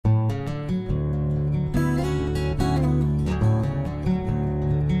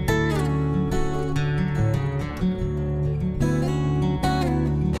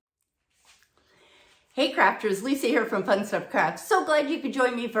Hey crafters, Lisa here from Fun Stuff Crafts. So glad you could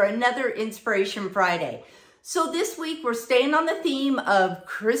join me for another Inspiration Friday. So this week we're staying on the theme of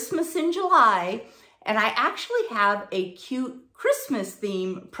Christmas in July, and I actually have a cute Christmas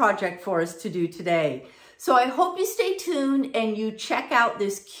theme project for us to do today. So I hope you stay tuned and you check out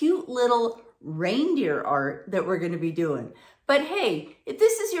this cute little reindeer art that we're going to be doing. But hey, if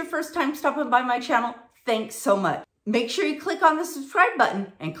this is your first time stopping by my channel, thanks so much. Make sure you click on the subscribe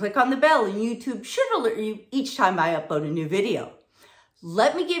button and click on the bell, and YouTube should alert you each time I upload a new video.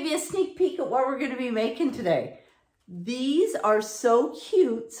 Let me give you a sneak peek at what we're going to be making today. These are so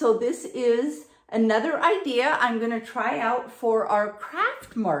cute. So this is another idea I'm going to try out for our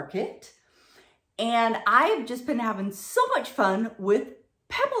craft market. And I've just been having so much fun with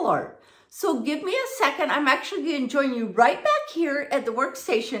pebble art. So give me a second. I'm actually going to join you right back here at the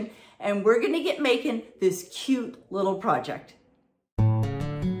workstation, and we're going to get making this cute little project. So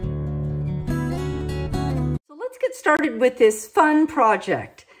let's get started with this fun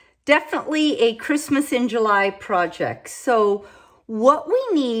project. Definitely a Christmas in July project. So what we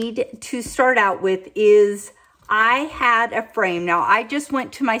need to start out with is, I had a frame. Now I just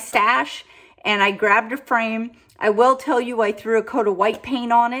went to my stash and I grabbed a frame. I will tell you I threw a coat of white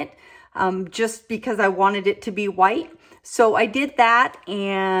paint on it just because I wanted it to be white. So I did that,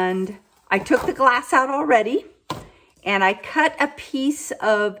 and I took the glass out already, and I cut a piece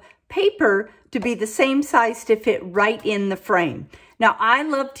of paper to be the same size to fit right in the frame. Now I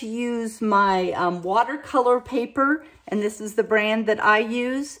love to use my watercolor paper, and this is the brand that I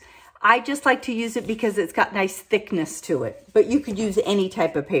use. I just like to use it because it's got nice thickness to it, but you could use any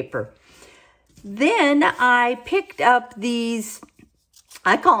type of paper. Then I picked up these,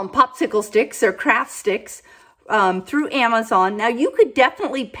 I call them popsicle sticks or craft sticks, through Amazon. Now you could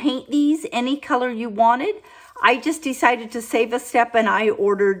definitely paint these any color you wanted. I just decided to save a step and I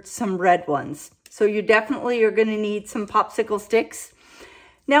ordered some red ones. So you definitely are going to need some popsicle sticks.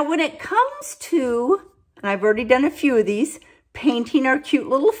 Now when it comes to, and I've already done a few of these, painting our cute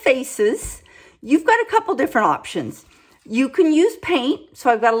little faces, you've got a couple different options. You can use paint. So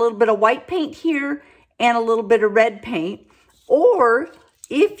I've got a little bit of white paint here and a little bit of red paint. Or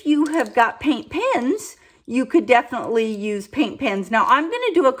if you have got paint pens, you could definitely use paint pens. Now I'm going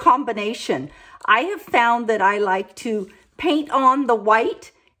to do a combination. I have found that I like to paint on the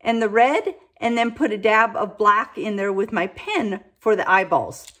white and the red and then put a dab of black in there with my pen for the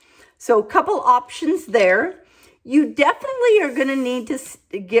eyeballs. So a couple options there. You definitely are going to need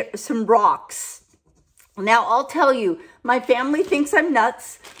to get some rocks. Now I'll tell you, my family thinks I'm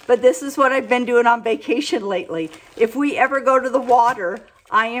nuts, but this is what I've been doing on vacation lately. If we ever go to the water,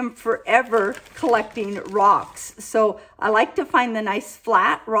 I am forever collecting rocks. So I like to find the nice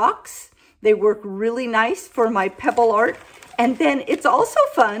flat rocks. They work really nice for my pebble art. And then it's also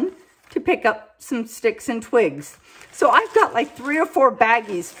fun to pick up some sticks and twigs. So I've got like 3 or 4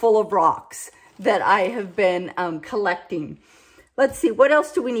 baggies full of rocks that I have been collecting. Let's see, what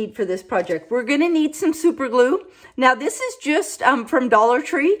else do we need for this project? We're gonna need some super glue. Now this is just from Dollar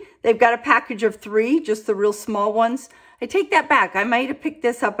Tree. They've got a package of 3, just the real small ones. I take that back. I might have picked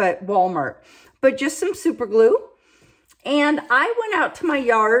this up at Walmart, but just some super glue. And I went out to my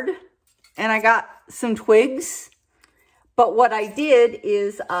yard and I got some twigs. But what I did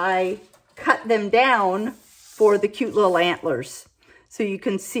is I cut them down for the cute little antlers. So you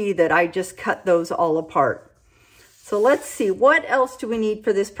can see that I just cut those all apart. So let's see, what else do we need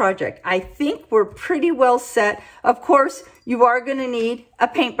for this project? I think we're pretty well set. Of course, you are going to need a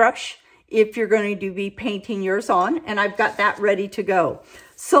paintbrush if you're going to be painting yours on, and I've got that ready to go.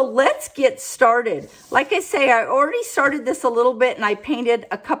 So let's get started. Like I say, I already started this a little bit and I painted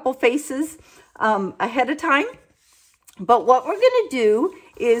a couple faces ahead of time. But what we're going to do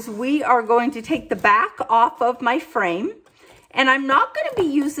is we are going to take the back off of my frame, and I'm not going to be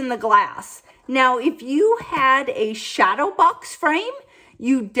using the glass. Now, if you had a shadow box frame,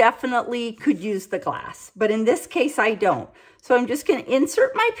 you definitely could use the glass, but in this case, I don't. So I'm just going to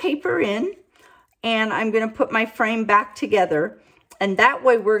insert my paper in, and I'm going to put my frame back together. And that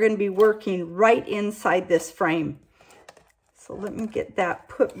way we're going to be working right inside this frame. So let me get that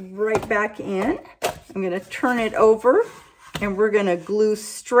put right back in. I'm going to turn it over, and we're going to glue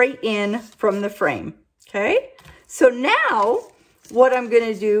straight in from the frame. Okay. So now what I'm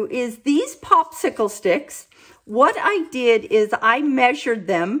going to do is these popsicle sticks, what I did is I measured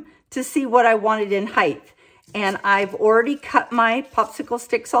them to see what I wanted in height. And I've already cut my popsicle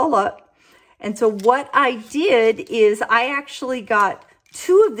sticks all up. And so what I did is I actually got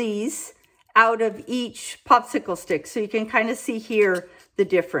 2 of these out of each popsicle stick. So you can kind of see here the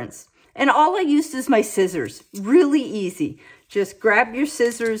difference. And all I used is my scissors. Really easy. Just grab your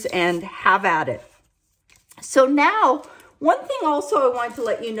scissors and have at it. So now, one thing also I want to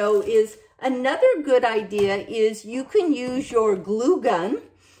let you know is another good idea is you can use your glue gun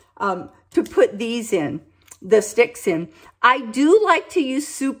to put these in, the sticks in. I do like to use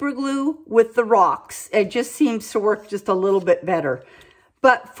super glue with the rocks. It just seems to work just a little bit better.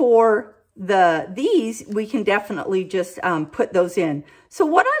 But for these, we can definitely just put those in. So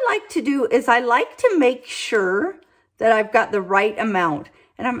what I like to do is I like to make sure that I've got the right amount.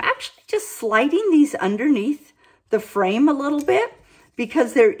 And I'm actually just sliding these underneath the frame a little bit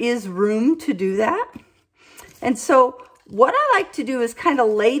because there is room to do that. And so what I like to do is kind of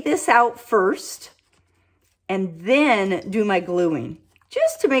lay this out first and then do my gluing,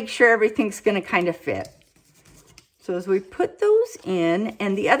 just to make sure everything's going to kind of fit. So as we put those in,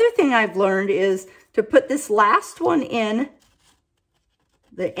 and the other thing I've learned is to put this last one in,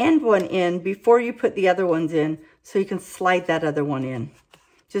 the end one in, before you put the other ones in, so you can slide that other one in.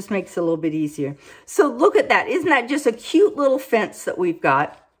 Just makes it a little bit easier. So look at that. Isn't that just a cute little fence that we've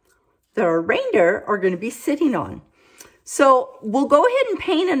got that our reindeer are going to be sitting on? So we'll go ahead and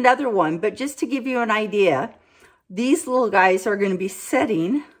paint another one, but just to give you an idea, these little guys are going to be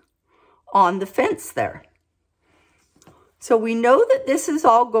sitting on the fence there. So we know that this is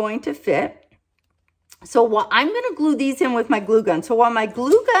all going to fit. So I'm going to glue these in with my glue gun. So while my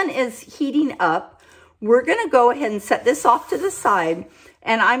glue gun is heating up, we're going to go ahead and set this off to the side,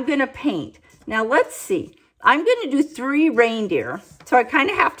 and I'm going to paint. Now let's see. I'm going to do 3 reindeer. So I kind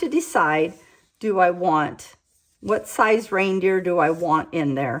of have to decide, what size reindeer do I want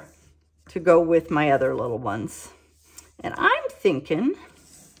in there to go with my other little ones? And I'm thinking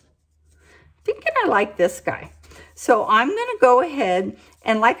I like this guy. So I'm going to go ahead,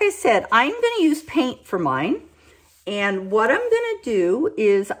 and like I said, I'm going to use paint for mine. And what I'm going to do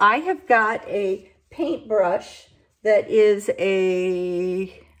is I have got a paintbrush that is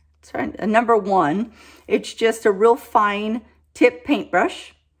a number 1. It's just a real fine tip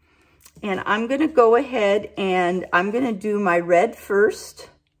paintbrush. And I'm going to go ahead and I'm going to do my red first.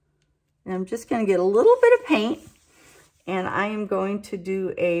 And I'm just going to get a little bit of paint. And I am going to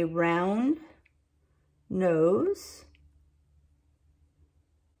do a round nose.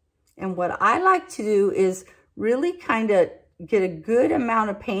 And what I like to do is really kind of get a good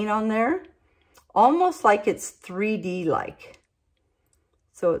amount of paint on there, almost like it's 3D like.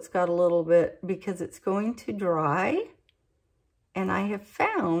 So it's got a little bit, because it's going to dry. And I have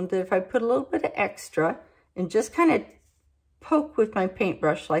found that if I put a little bit of extra and just kind of poke with my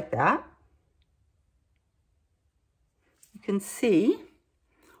paintbrush like that, you can see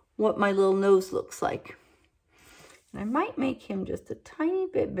what my little nose looks like. And I might make him just a tiny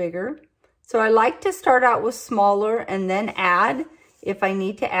bit bigger. So I like to start out with smaller and then add if I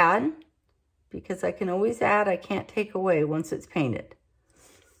need to add, because I can always add, I can't take away once it's painted.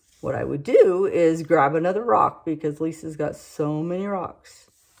 What I would do is grab another rock, because Lisa's got so many rocks.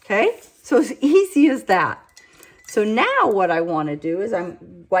 Okay, so as easy as that. So now what I want to do is I'm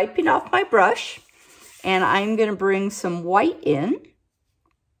wiping off my brush, and I'm going to bring some white in.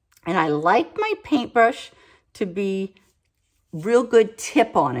 And I like my paintbrush to be real good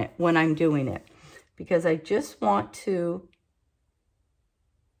tip on it when I'm doing it, because I just want to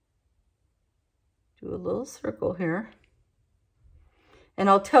do a little circle here. And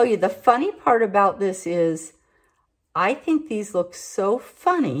I'll tell you, the funny part about this is I think these look so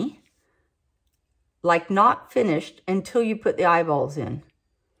funny, like not finished, until you put the eyeballs in.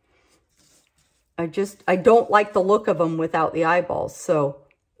 I don't like the look of them without the eyeballs. So,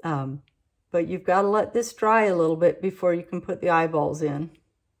 but you've got to let this dry a little bit before you can put the eyeballs in.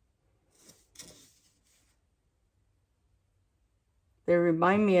 They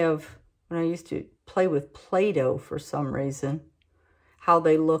remind me of when I used to play with Play-Doh for some reason, how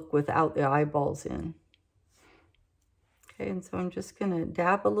they look without the eyeballs in. Okay, and so I'm just going to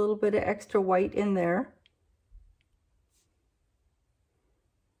dab a little bit of extra white in there.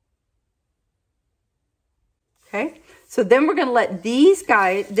 Okay, so then we're going to let this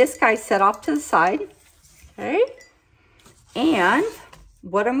guy set off to the side. Okay, and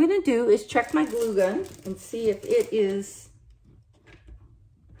what I'm going to do is check my glue gun and see if it is,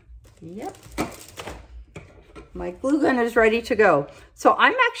 yep, my glue gun is ready to go. So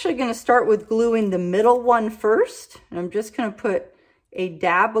I'm actually going to start with gluing the middle one first. And I'm just going to put a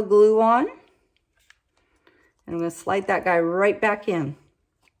dab of glue on. And I'm going to slide that guy right back in.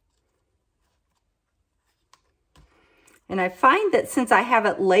 And I find that since I have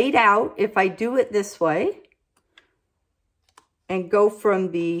it laid out, if I do it this way and go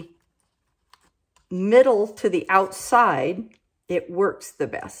from the middle to the outside, it works the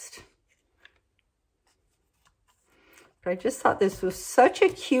best. But I just thought this was such a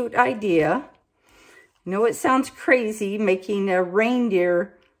cute idea. I know it sounds crazy making a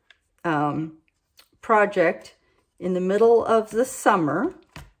reindeer project in the middle of the summer,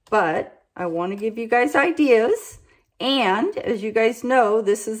 but I want to give you guys ideas. And as you guys know,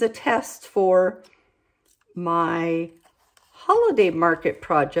 this is a test for my holiday market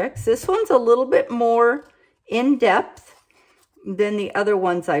projects. This one's a little bit more in-depth than the other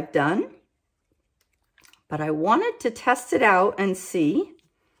ones I've done, but I wanted to test it out and see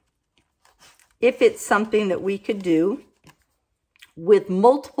if it's something that we could do with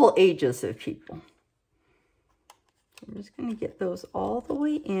multiple ages of people. I'm just going to get those all the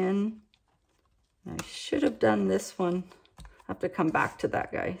way in. I should have done this one. I have to come back to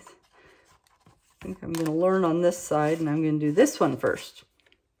that, guys. I think I'm going to learn on this side, and I'm going to do this one first.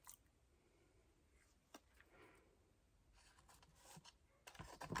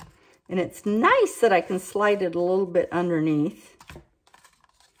 And it's nice that I can slide it a little bit underneath.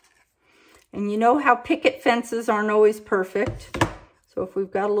 And you know how picket fences aren't always perfect. So if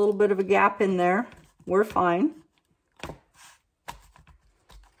we've got a little bit of a gap in there, we're fine.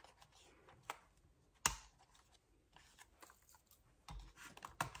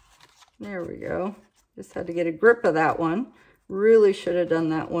 There we go. Just had to get a grip of that one. Really should have done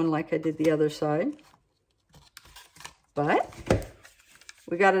that one like I did the other side. But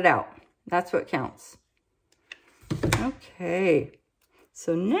we got it out. That's what counts. Okay.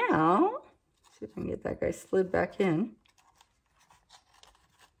 So now, see if I can get that guy slid back in.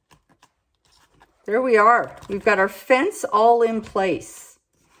 There we are. We've got our fence all in place.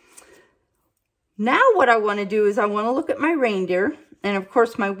 Now what I want to do is I want to look at my reindeer. And of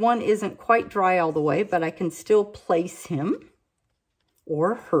course, my one isn't quite dry all the way, but I can still place him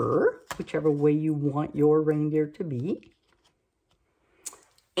or her, whichever way you want your reindeer to be.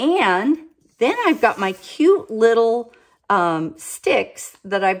 And then I've got my cute little sticks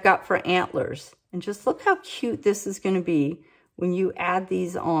that I've got for antlers. And just look how cute this is going to be when you add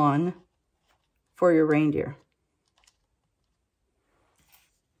these on for your reindeer.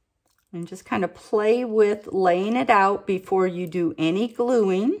 And just kind of play with laying it out before you do any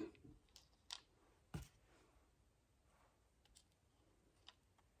gluing.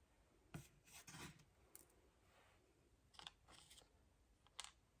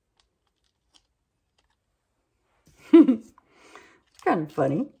 Kind of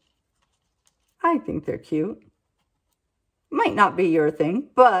funny. I think they're cute. Might not be your thing,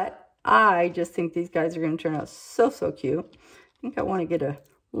 but I just think these guys are going to turn out so, so cute. I think I want to get a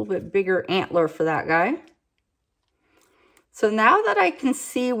little bit bigger antler for that guy. So now that I can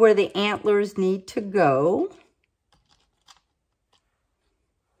see where the antlers need to go,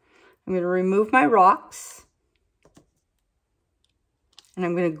 I'm going to remove my rocks and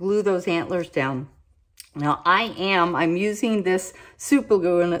I'm going to glue those antlers down. Now I'm using this super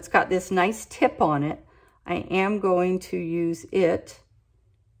glue and it's got this nice tip on it. I am going to use it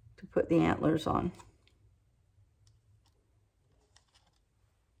to put the antlers on.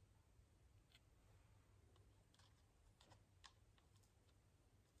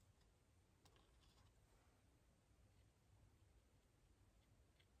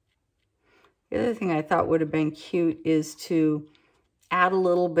 The other thing I thought would have been cute is to add a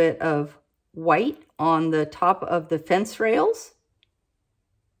little bit of white on the top of the fence rails.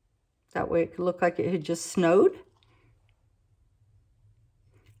 That way it could look like it had just snowed.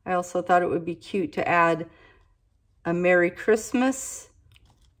 I also thought it would be cute to add a Merry Christmas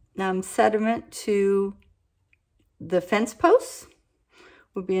sentiment to the fence posts.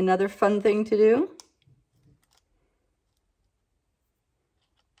 Would be another fun thing to do.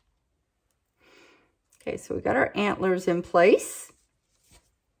 Okay, so we got our antlers in place.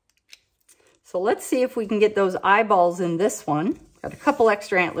 So let's see if we can get those eyeballs in this one. Got a couple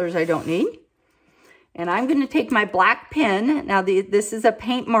extra antlers I don't need. And I'm going to take my black pen. Now this is a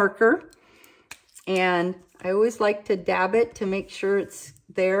paint marker. And I always like to dab it to make sure it's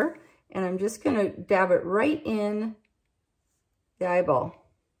there. And I'm just going to dab it right in the eyeball.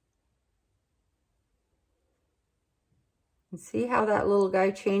 And see how that little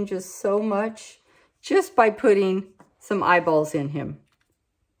guy changes so much just by putting some eyeballs in him.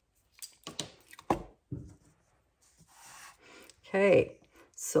 Okay,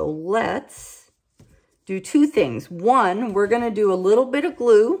 so let's do two things. One, we're going to do a little bit of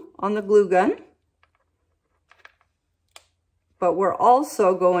glue on the glue gun, but we're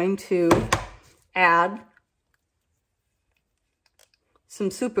also going to add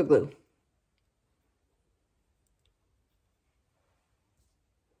some super glue.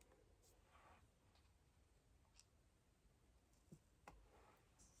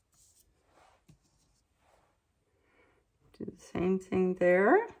 Do the same thing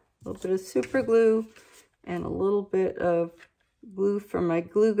there. A little bit of super glue and a little bit of glue from my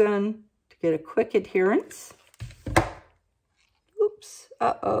glue gun to get a quick adherence. Oops,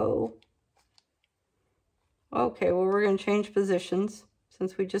 uh-oh. Okay, well, we're going to change positions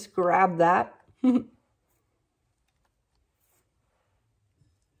since we just grabbed that. I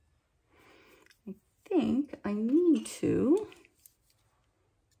think I need to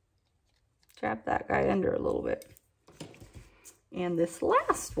jab that guy under a little bit. And this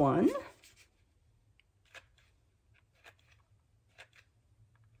last one,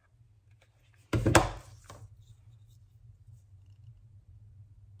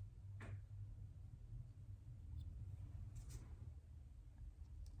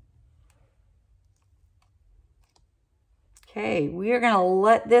 okay, we are going to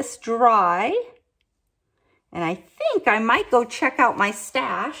let this dry. And I think I might go check out my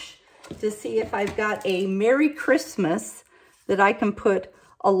stash to see if I've got a Merry Christmas that I can put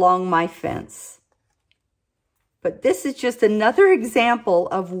along my fence. But this is just another example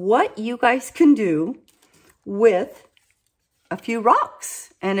of what you guys can do with a few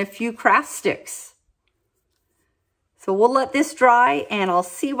rocks and a few craft sticks. So we'll let this dry and I'll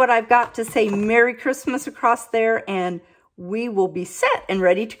see what I've got to say Merry Christmas across there, and we will be set and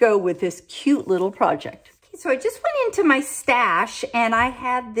ready to go with this cute little project. Okay, so I just went into my stash and I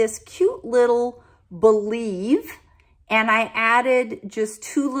had this cute little Believe, and I added just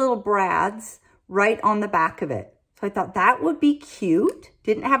 2 little brads right on the back of it. So I thought that would be cute.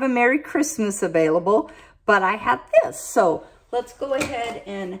 Didn't have a Merry Christmas available, but I had this. So let's go ahead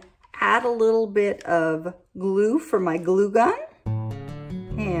and add a little bit of glue for my glue gun.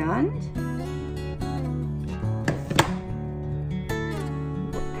 And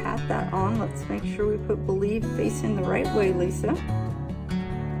we'll pat that on. Let's make sure we put Believe facing the right way, Lisa.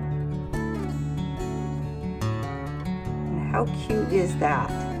 How cute is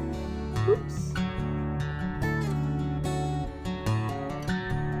that? Oops.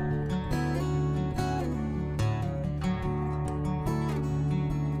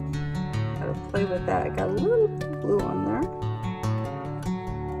 Gotta play with that. I got a little glue on there.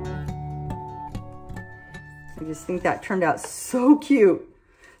 I just think that turned out so cute.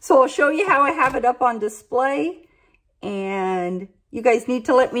 So I'll show you how I have it up on display, and you guys need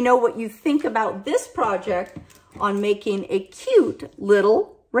to let me know what you think about this project on making a cute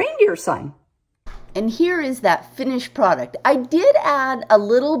little reindeer sign. And here is that finished product. I did add a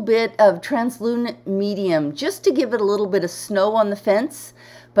little bit of translucent medium just to give it a little bit of snow on the fence,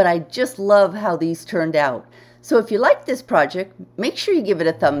 but I just love how these turned out. So if you like this project, make sure you give it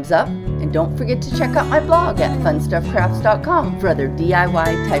a thumbs up, and don't forget to check out my blog at funstuffcrafts.com for other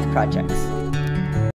DIY type projects.